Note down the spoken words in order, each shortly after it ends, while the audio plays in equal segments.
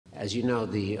As you know,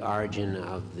 the origin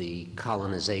of the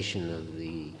colonization of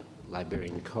the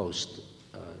Liberian coast,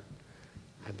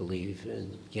 I believe,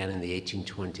 began in the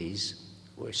 1820s,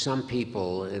 where some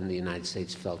people in the United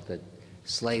States felt that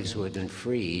slaves who had been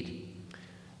freed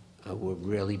would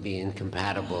really be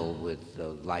incompatible with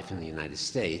life in the United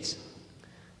States,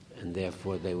 and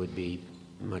therefore they would be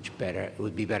much better. It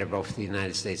would be better both for the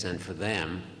United States and for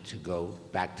them to go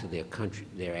back to their country,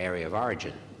 their area of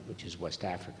origin, which is West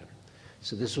Africa.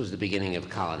 So this was the beginning of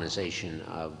colonization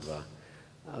of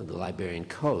the Liberian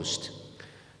coast.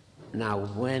 Now,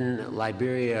 when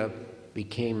Liberia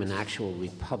became an actual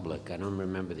republic, I don't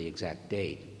remember the exact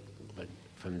date, but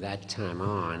from that time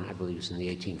on, I believe it was in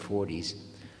the 1840s,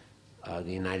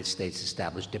 the United States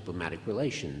established diplomatic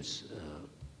relations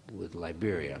with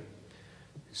Liberia.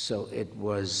 So it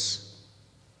was,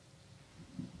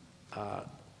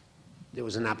 there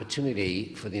was an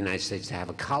opportunity for the United States to have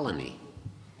a colony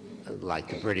like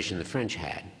the British and the French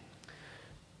had.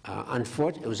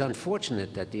 It was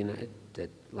unfortunate that, that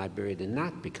Liberia did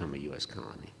not become a U.S.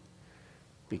 colony,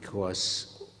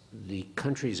 because the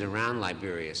countries around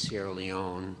Liberia, Sierra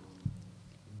Leone,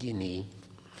 Guinea,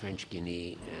 French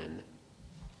Guinea, and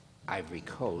Ivory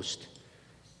Coast,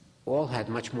 all had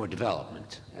much more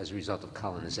development as a result of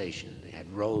colonization. They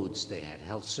had roads, they had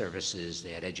health services,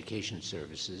 they had education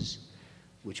services,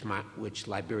 which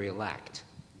Liberia lacked.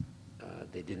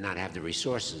 They did not have the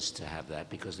resources to have that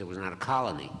because there was not a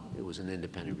colony. It was an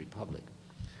independent republic.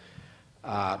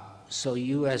 So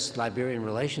U.S.-Liberian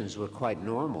relations were quite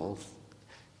normal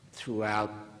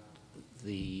throughout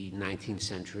the 19th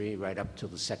century, right up till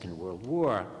the Second World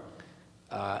War.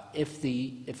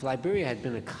 If Liberia had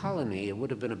been a colony, it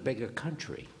would have been a bigger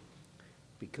country,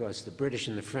 because the British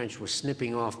and the French were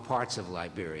snipping off parts of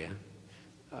Liberia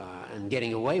and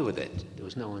getting away with it. There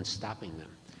was no one stopping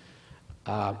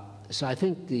them. So I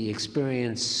think the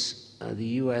experience, the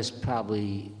U.S.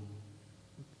 probably,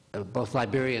 both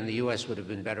Liberia and the U.S. would have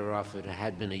been better off if it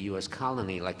had been a U.S.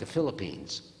 colony like the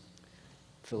Philippines.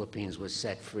 Philippines was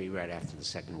set free right after the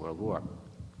Second World War.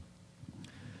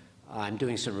 I'm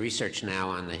doing some research now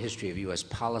on the history of U.S.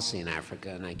 policy in Africa,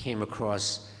 and I came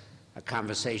across a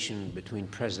conversation between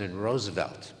President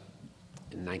Roosevelt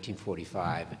in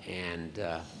 1945 and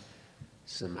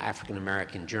some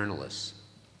African-American journalists.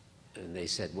 And they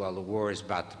said, well, the war is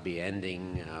about to be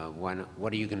ending.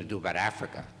 What are you going to do about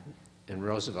Africa? And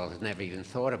Roosevelt had never even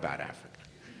thought about Africa.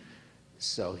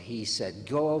 So he said,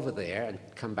 go over there and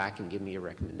come back and give me your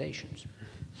recommendations.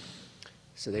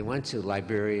 So they went to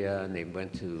Liberia, and they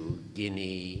went to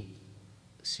Guinea,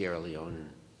 Sierra Leone, and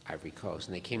Ivory Coast.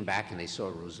 And they came back and they saw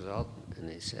Roosevelt, and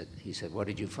he said, what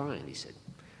did you find? He said,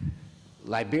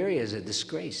 Liberia is a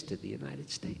disgrace to the United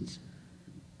States.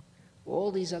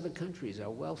 All these other countries are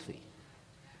wealthy.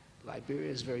 Liberia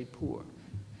is very poor.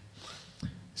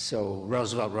 So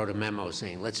Roosevelt wrote a memo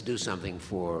saying, let's do something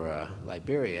for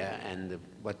Liberia, and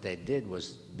what they did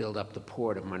was build up the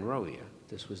port of Monrovia.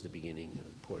 This was the beginning of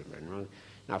the port of Monrovia.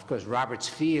 Now, of course, Roberts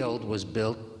Field was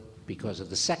built because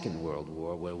of the Second World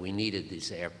War, where we needed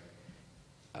this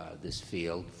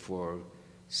field for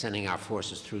sending our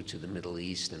forces through to the Middle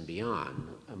East and beyond.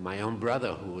 My own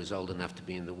brother, who was old enough to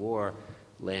be in the war,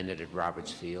 landed at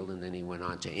Roberts Field, and then he went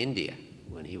on to India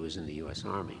when he was in the U.S.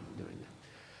 Army doing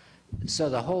that.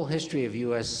 So the whole history of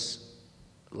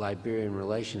U.S.-Liberian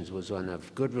relations was one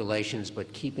of good relations,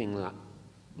 but keeping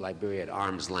Liberia at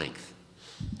arm's length.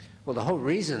 Well, the whole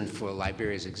reason for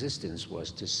Liberia's existence was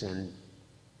to send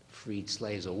freed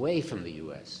slaves away from the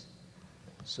U.S.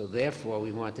 So therefore,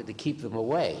 we wanted to keep them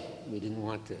away. We didn't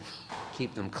want to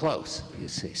keep them close, you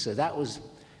see. So that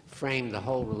framed the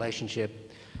whole relationship.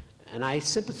 And I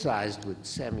sympathized with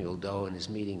Samuel Doe in his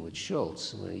meeting with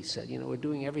Schultz when he said, you know, we're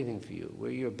doing everything for you.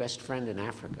 We're your best friend in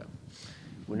Africa.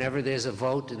 Whenever there's a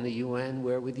vote in the UN,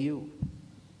 we're with you.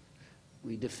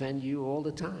 We defend you all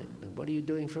the time. And what are you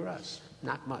doing for us?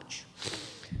 Not much.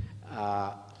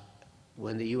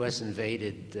 When the U.S.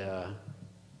 invaded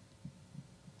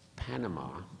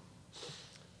Panama,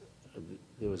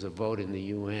 there was a vote in the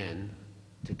UN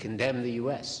to condemn the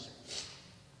U.S.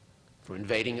 for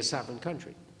invading a sovereign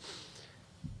country.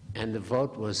 And the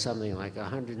vote was something like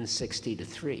 160 to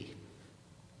 3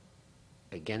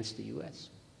 against the U.S.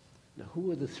 Now, who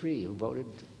were the three who voted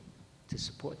to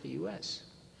support the U.S.?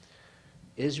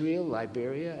 Israel,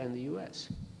 Liberia, and the U.S.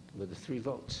 were the three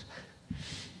votes.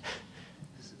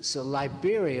 So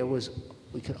Liberia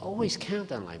we could always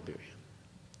count on Liberia.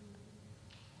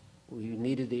 We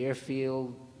needed the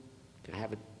airfield,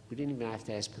 we didn't even have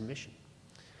to ask permission.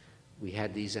 We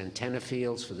had these antenna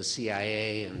fields for the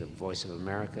CIA and the Voice of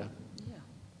America. Yeah.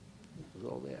 It was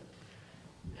all there.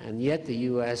 And yet the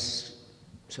U.S.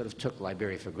 sort of took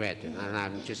Liberia for granted, and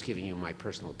I'm just giving you my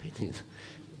personal opinion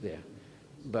there.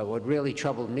 But what really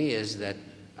troubled me is that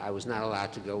I was not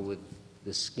allowed to go with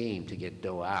the scheme to get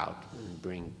Doe out and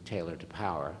bring Taylor to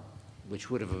power, which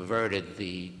would have averted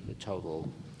the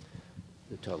total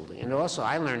thing. And also,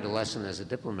 I learned a lesson as a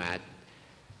diplomat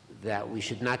that we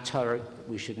should not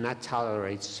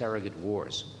tolerate surrogate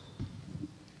wars.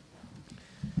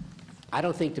 I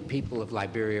don't think the people of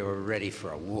Liberia were ready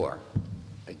for a war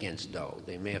against Doe.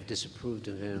 They may have disapproved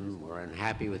of him or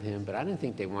unhappy with him, but I didn't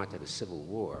think they wanted a civil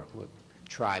war where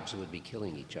tribes would be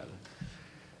killing each other.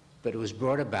 But it was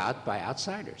brought about by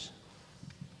outsiders.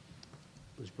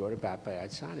 It was brought about by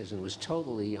outsiders, and it was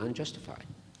totally unjustified.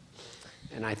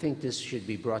 And I think this should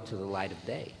be brought to the light of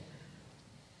day,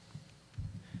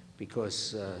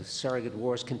 because surrogate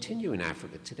wars continue in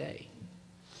Africa today.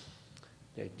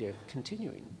 They're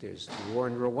continuing. There's the war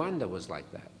in Rwanda was like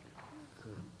that.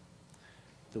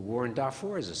 The war in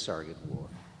Darfur is a surrogate war.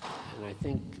 And I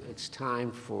think it's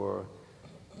time for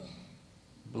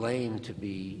blame to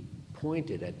be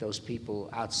pointed at those people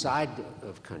outside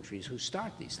of countries who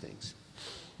start these things.